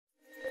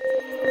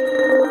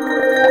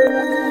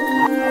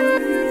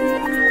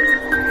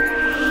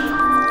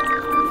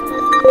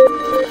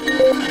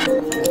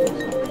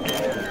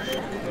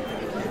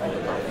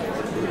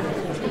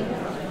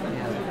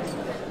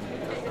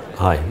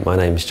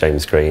name's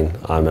James Green.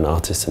 I'm an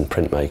artist and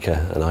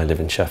printmaker and I live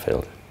in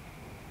Sheffield.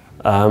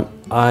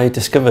 I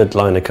discovered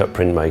Linocut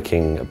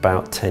printmaking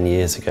about 10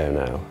 years ago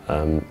now.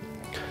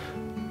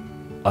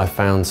 I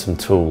found some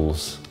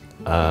tools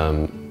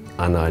and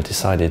I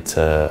decided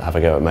to have a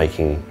go at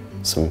making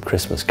some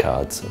Christmas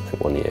cards, I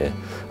think, one year.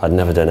 I'd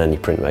never done any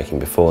printmaking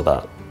before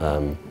that,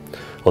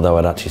 although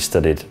I'd actually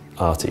studied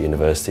art at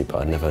university,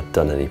 but I'd never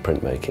done any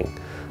printmaking.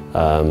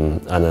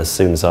 And as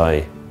soon as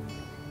I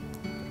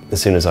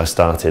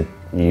started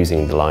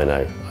using the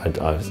lino,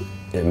 I was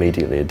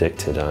immediately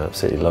addicted. I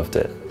absolutely loved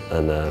it,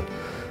 and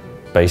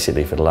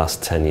basically for the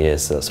last 10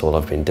 years that's all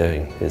I've been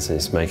doing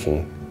is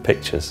making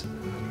pictures.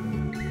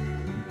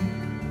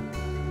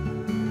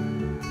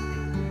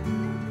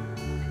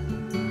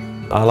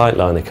 I like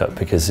Linocut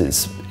because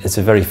it's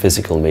a very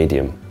physical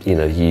medium. You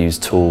know, you use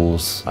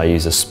tools. I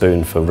use a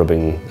spoon for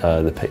rubbing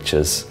the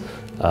pictures.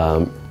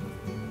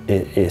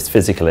 It's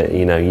physical.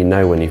 You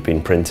know when you've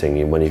been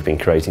printing, when you've been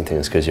creating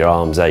things, because your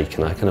arms ache,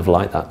 and I kind of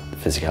like that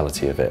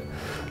physicality of it.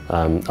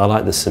 I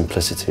like the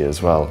simplicity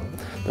as well,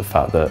 the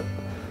fact that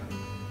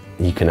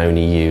you can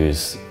only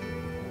use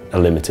a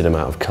limited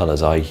amount of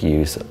colours. I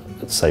use,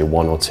 say,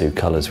 1 or 2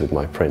 colours with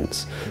my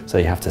prints, so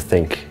you have to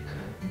think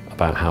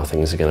about how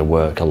things are going to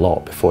work a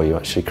lot before you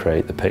actually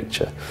create the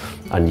picture.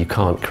 And you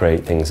can't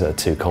create things that are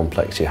too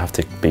complex. You have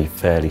to be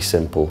fairly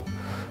simple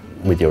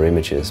with your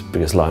images,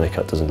 because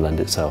Linocut doesn't lend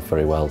itself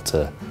very well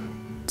to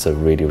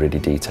really, really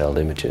detailed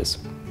images.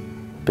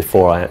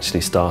 Before I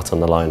actually start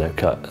on the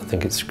Linocut, I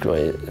think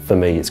for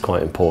me it's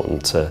quite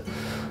important to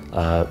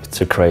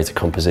create a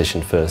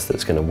composition first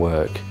that's going to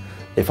work.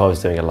 If I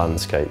was doing a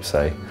landscape,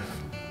 say,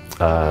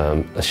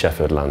 a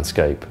Sheffield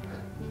landscape,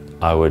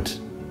 I would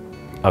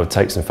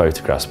take some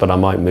photographs, but I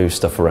might move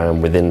stuff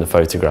around within the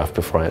photograph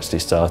before I actually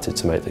started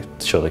to make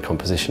sure the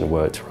composition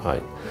worked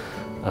right.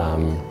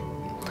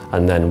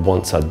 And then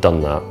once I'd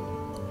done that,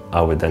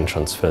 I would then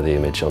transfer the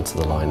image onto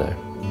the lino.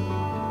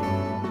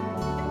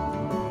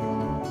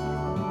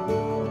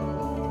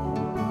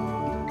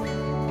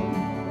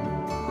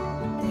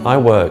 I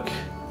work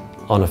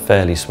on a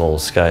fairly small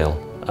scale.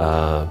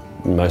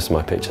 Most of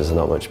my pictures are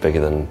not much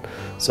bigger than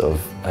sort of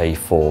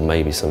A4,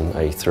 maybe some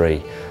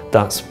A3.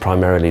 That's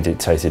primarily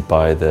dictated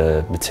by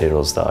the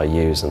materials that I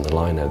use and the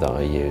lino that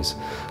I use.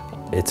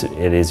 It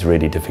is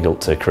really difficult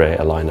to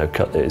create a lino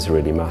cut that is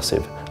really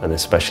massive, and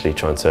especially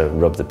trying to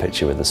rub the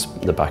picture with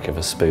the back of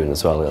a spoon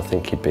as well. I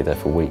think you'd be there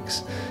for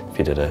weeks if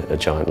you did a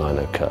giant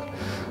lino cut.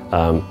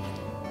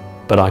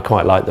 But I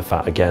quite like the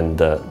fact, again,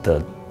 that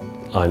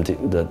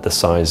the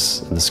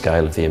size and the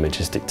scale of the image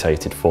is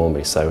dictated for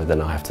me, so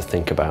then I have to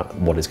think about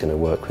what is going to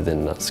work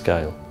within that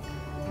scale.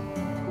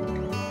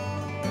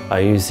 I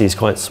use these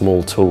quite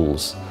small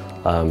tools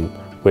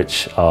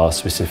which are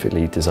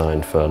specifically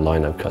designed for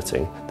lino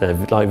cutting. They're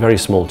like very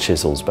small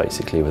chisels,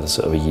 basically, with a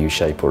sort of a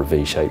U-shape or a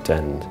V-shaped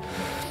end.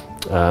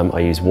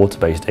 I use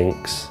water-based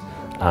inks,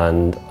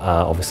 and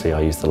obviously I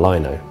use the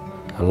lino.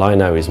 A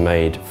lino is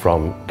made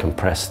from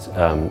compressed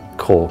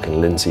cork and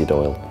linseed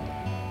oil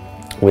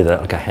with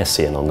like a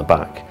hessian on the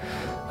back.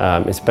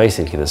 It's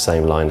basically the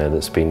same lino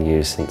that's been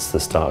used since the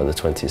start of the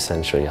 20th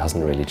century. It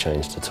hasn't really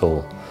changed at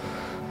all.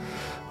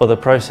 Well, the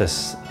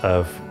process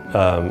of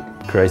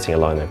creating a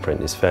lino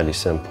print is fairly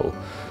simple.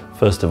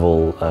 First of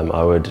all,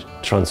 I would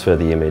transfer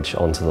the image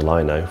onto the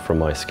lino from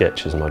my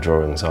sketches and my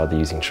drawings, either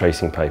using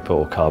tracing paper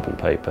or carbon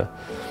paper.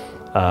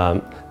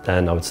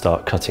 Then I would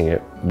start cutting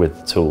it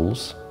with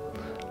tools,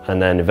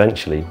 and then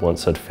eventually,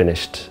 once I'd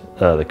finished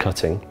the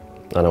cutting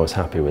and I was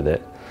happy with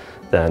it,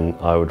 then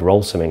I would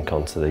roll some ink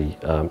onto the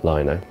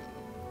lino,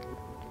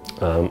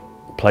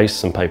 place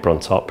some paper on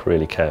top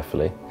really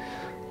carefully,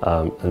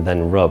 and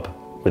then rub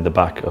with the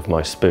back of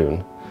my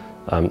spoon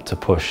to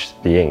push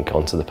the ink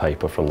onto the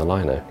paper from the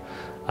lino.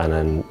 And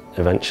then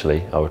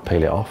eventually I would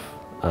peel it off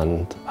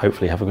and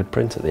hopefully have a good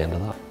print at the end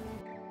of that.